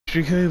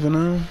Streak over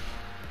now.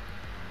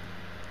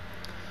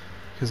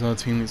 Because our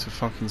teammates are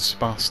fucking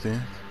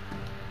spastic.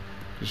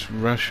 Just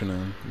rushing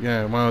him.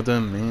 Yeah, well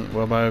done, mate.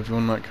 What about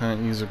everyone that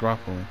can't use a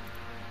grapple?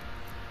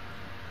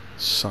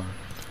 Son.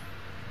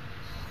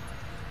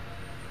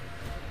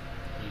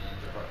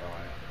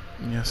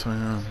 Yes, I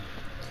am.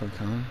 If I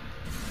can.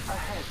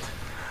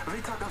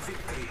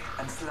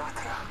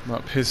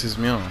 That pisses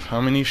me off.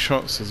 How many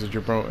shots does a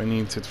Gibraltar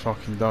need to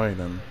fucking die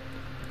then?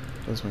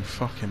 That's me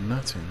fucking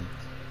nutting.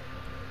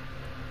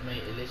 Mate,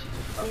 it literally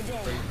took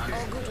about 3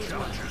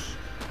 minutes.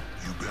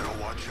 You better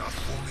watch out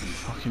for me.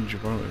 Fucking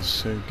Gibraltar is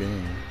so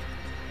gay.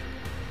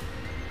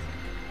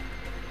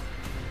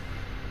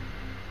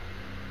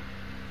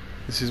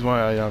 This is why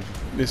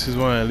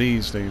I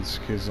leave dudes,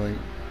 because like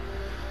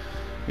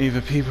either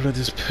people are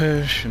just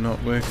push and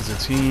not work as a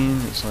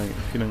team. It's like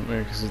if you don't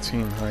work as a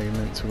team, how are you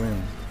meant to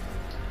win?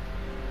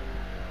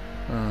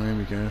 Oh, here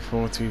we go,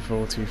 40,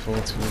 40, 40,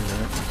 right?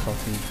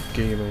 Fucking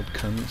gaylord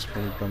cunts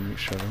probably bum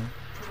each other.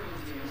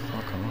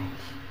 Fuck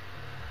off.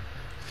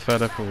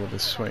 Fed up with all the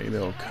sweaty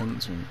little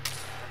cunts, man.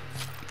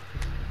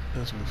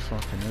 That's my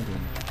fucking head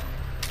in.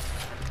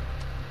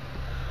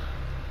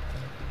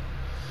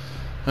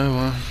 Oh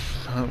well,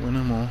 can't win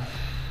them all,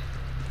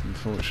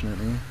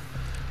 unfortunately.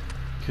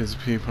 Because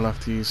people have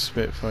to use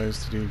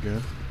Spitfires to do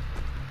good.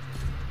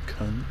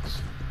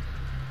 Cunts.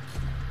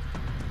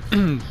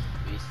 Are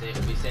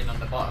we sitting on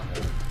the bottom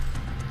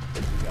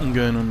or? I'm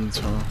going on the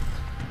top.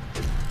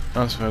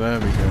 That's where, there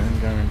we go,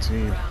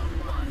 guaranteed.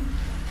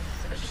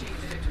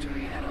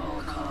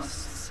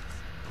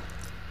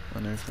 I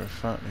know for a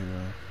fact they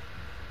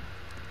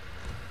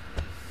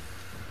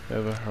will.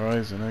 Over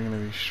Horizon, they're going to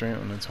be straight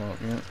on the top,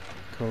 yeah.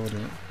 Called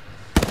it.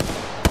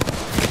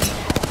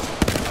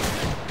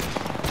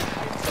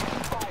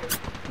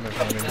 Look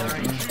how they want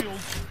me.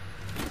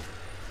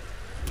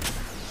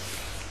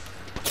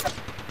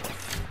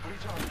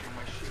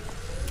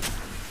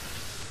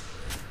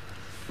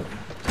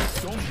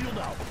 Don't shield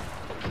out.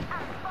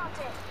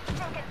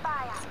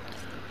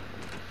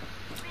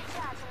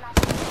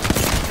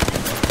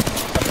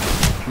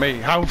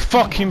 Mate, how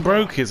fucking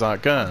broke is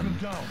that gun?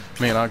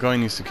 Mate, that guy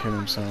needs to kill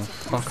himself.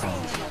 Fuck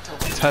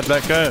off. Ted,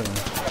 let go.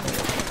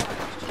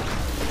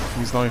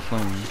 He's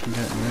lifeline, you can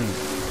get him in.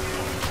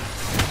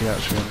 If he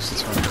actually wants to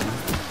target him.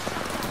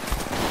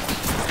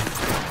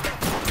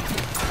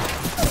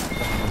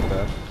 I'm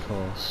dead, of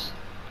course.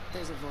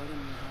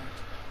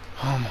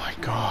 Oh my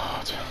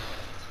god.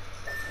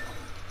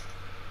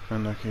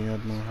 Unlucky he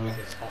had more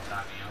health.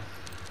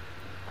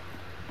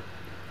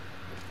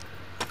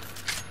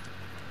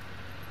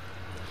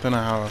 Don't know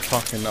how a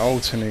fucking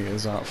alternator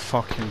is that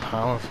fucking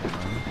powerful,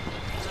 man.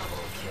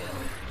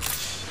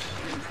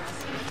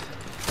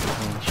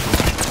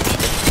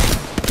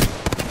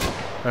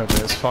 Oh, but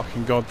it's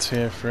fucking god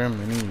tier for him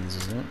and he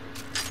uses it.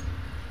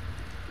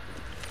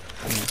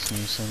 Makes no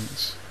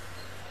sense.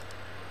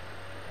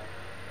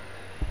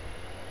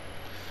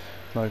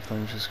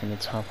 Lifeline's just gonna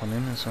tap on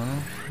him as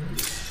well.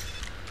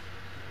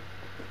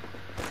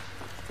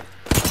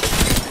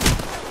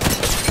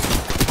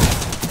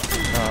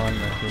 Oh,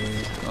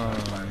 unlucky. Oh,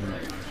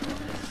 mate.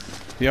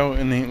 The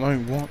alternate,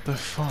 like, what the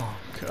fuck?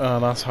 Oh,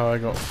 that's how I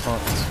got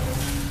fucked.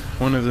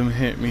 One of them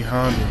hit me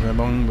hard with a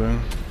longbow.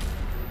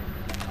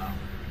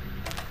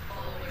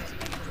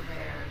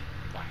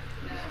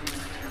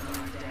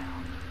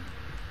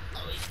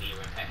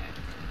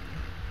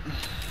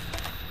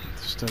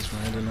 Just does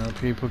right, I don't know how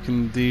people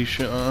can do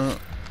shit like that.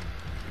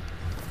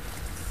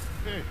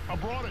 Hey, I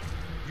brought it.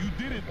 You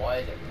did it. Why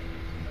is it?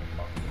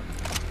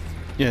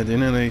 Yeah, they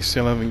know they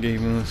still haven't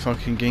given him a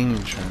fucking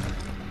gaming chair.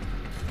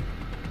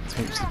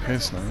 Takes the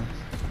piss now.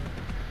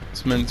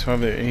 It's meant to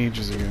have it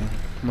ages ago.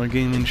 My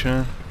gaming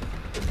chair.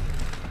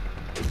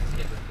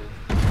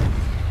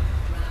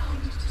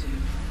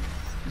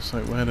 It's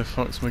like, where the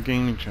fuck's my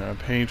gaming chair? I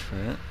paid for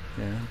it.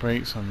 Yeah,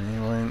 breaks on me.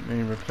 Why aren't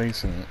they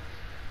replacing it?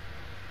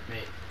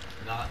 Mate,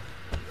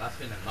 that's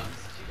been a month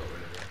since you got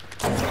rid of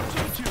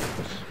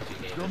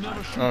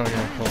it. Oh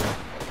yeah, cool.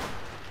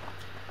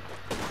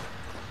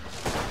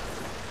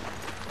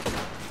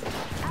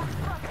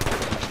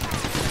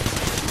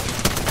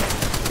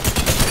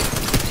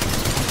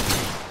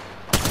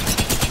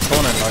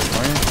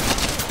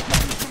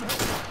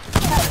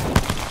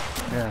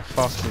 Yeah,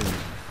 fuck you.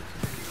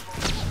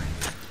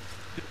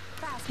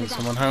 Can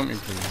someone help me,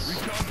 please?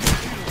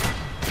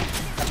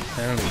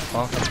 Holy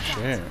fucking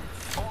shit.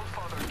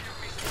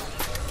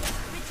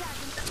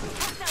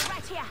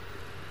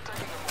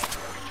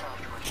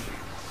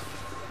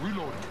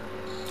 Reloading.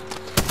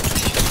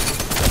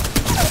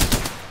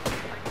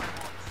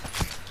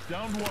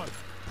 Down one.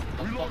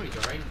 Reloading.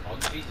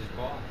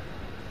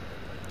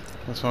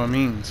 That's what I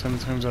mean.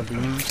 Sometimes I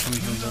believe,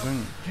 sometimes I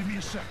don't. Give me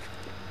a sec.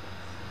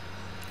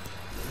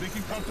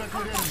 Making contact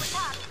with enemy.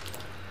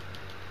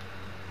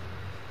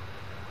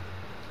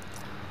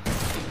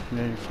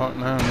 Yeah, you fuck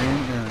now, man.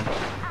 Yeah.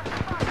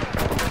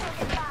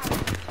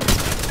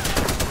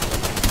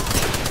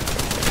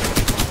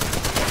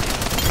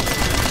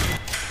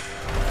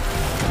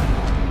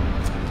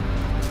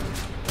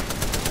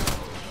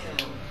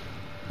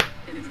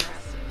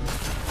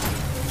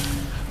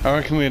 I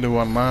reckon we had the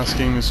one last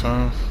game as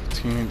well.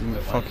 Team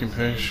didn't fucking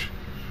push.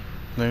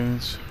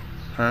 Lose.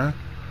 Huh?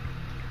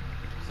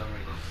 For some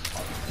reason,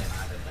 I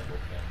had a double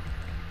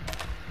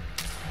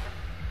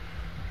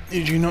kill.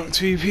 Did you knock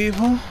 2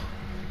 people?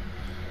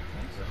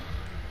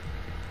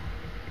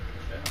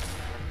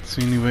 It's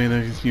the only way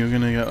that you're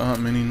gonna get that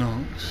many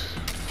knocks.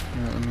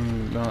 You know what I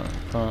mean?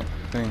 That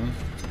thing.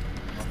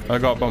 I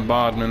got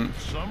bombardment.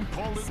 Some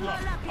call it luck.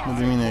 What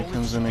do you mean it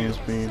comes in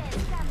ASB?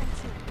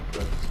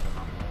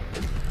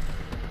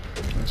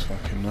 That's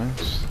fucking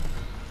nice.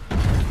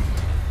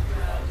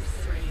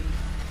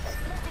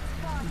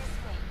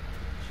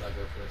 Should I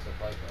go for a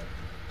supply card?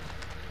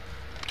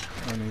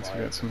 I need to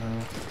get some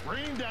help.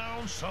 Rain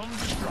down some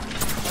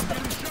destruction. I'm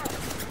getting shot.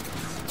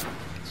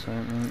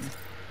 Sorry, mate.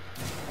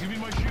 Give me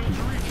my shields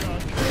to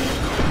recharge.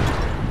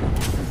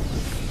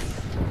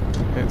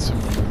 Hit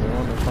someone with the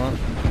other part.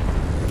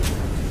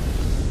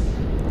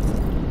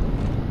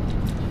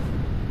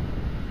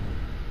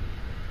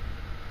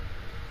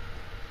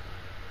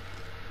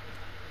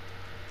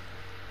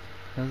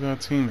 There's our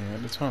teammate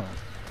at the top. Yeah,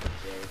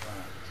 he's right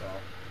at the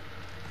top.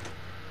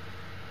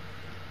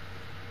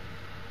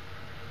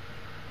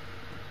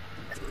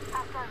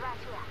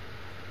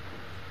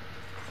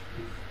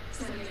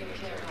 Sending a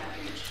care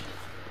package.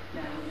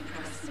 Now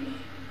impress me.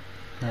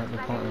 At the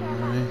bottom,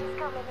 really.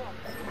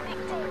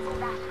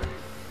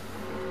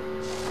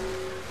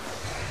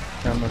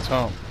 Down the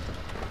top.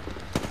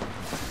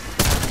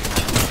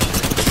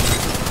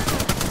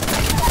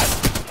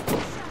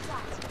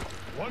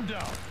 One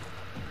down.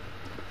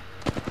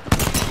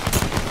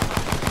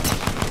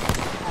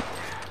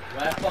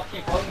 Where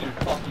fucking phone you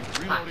fucking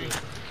Reloading.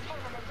 packet?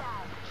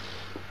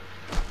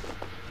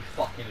 You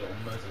fucking little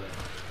muzzler.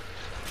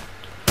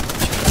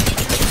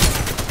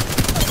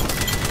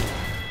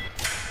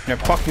 Yeah,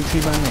 fucking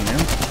teabag me,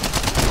 man.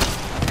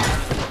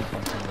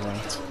 Fucking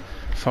rat.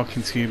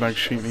 Fucking teabag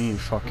shoot me, you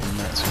fucking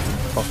Mexican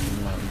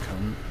fucking Latin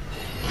cunt.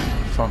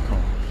 Fuck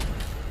off.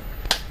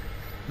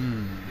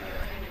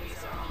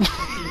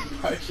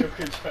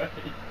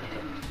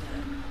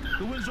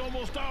 The win's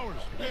almost ours.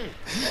 Hey,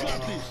 you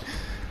got this.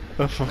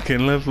 I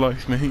fucking live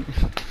life, mate.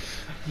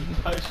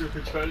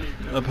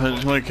 I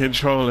punched my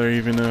controller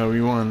even though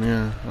we won,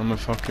 yeah. I'm a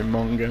fucking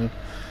Mongo.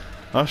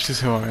 That's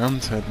just who I am,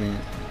 Ted, mate.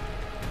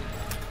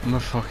 I'm a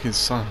fucking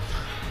son.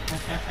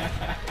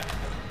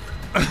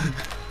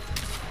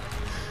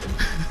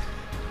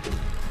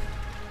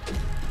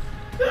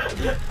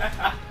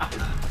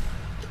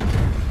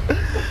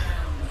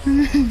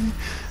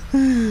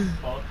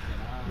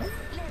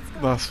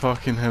 That's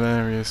fucking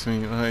hilarious,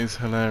 mate. That is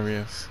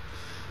hilarious.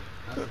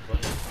 That's the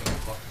funniest thing I've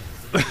fucking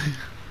seen.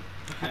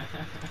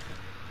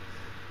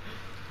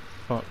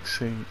 Fuck's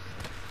sake.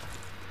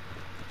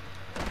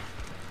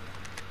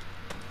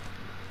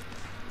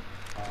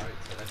 Alright,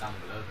 so they're down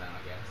below then, I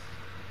guess.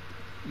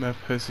 They're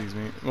pussies,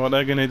 mate. What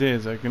they're gonna do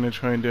is they're gonna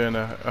try and do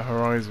a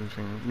Horizon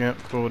thing. Yep,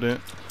 called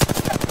it.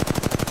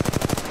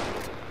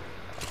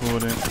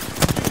 Called it.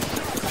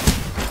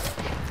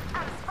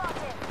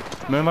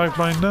 No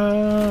lifeline,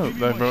 no!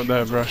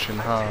 They're rushing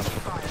hard.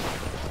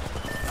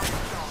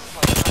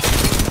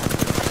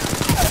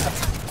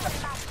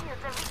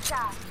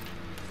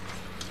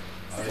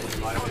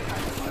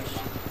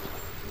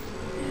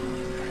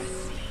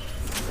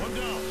 One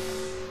down.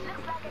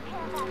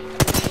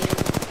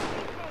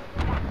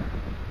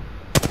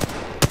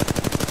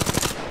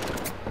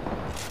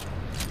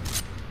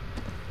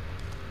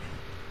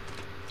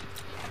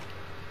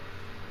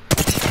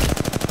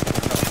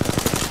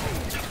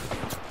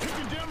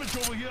 Taking damage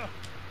over here.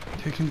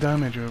 Taking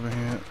damage over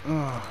here.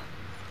 Ugh.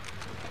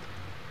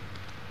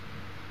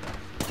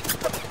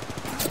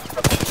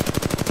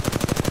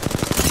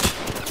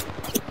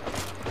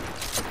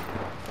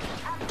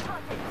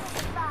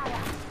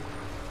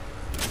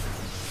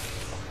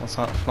 What's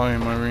that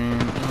flying marine?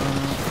 Hey,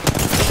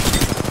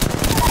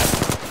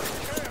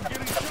 I'm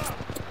getting shot.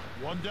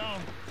 One down.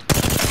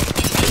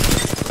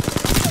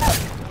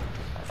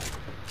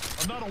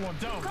 Another one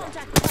down.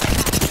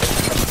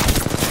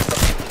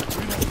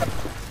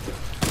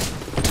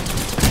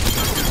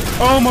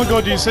 Oh my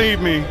god, you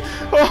saved me!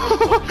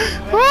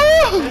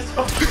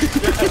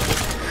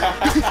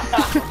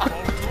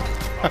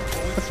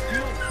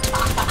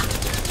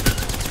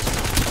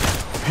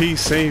 He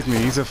saved me.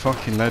 He's a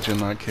fucking legend,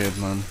 that kid,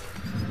 man.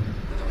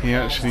 He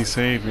actually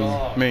saved me.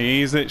 Mate,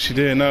 he's literally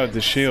doing out the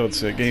shield,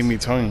 so it gave me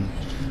time.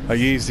 I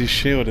used his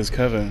shield as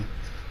cover.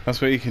 That's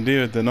what you can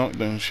do with the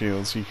knockdown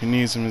shields. You can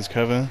use them as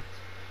cover.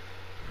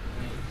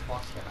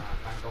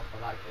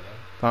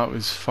 That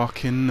was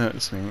fucking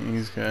nuts, mate.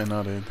 He's getting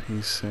added.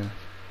 He's sick.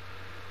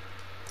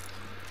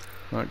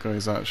 That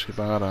guy's actually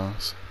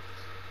badass.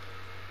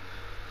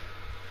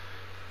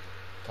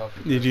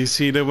 Did you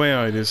see the way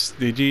I just?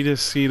 Did you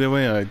just see the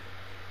way I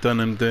done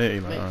him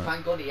dirty like that?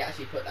 Thank God he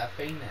actually put that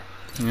thing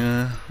there.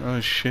 Yeah, I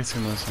was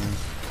shitting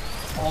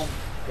myself. Oh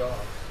my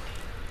God.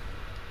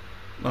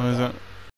 I was at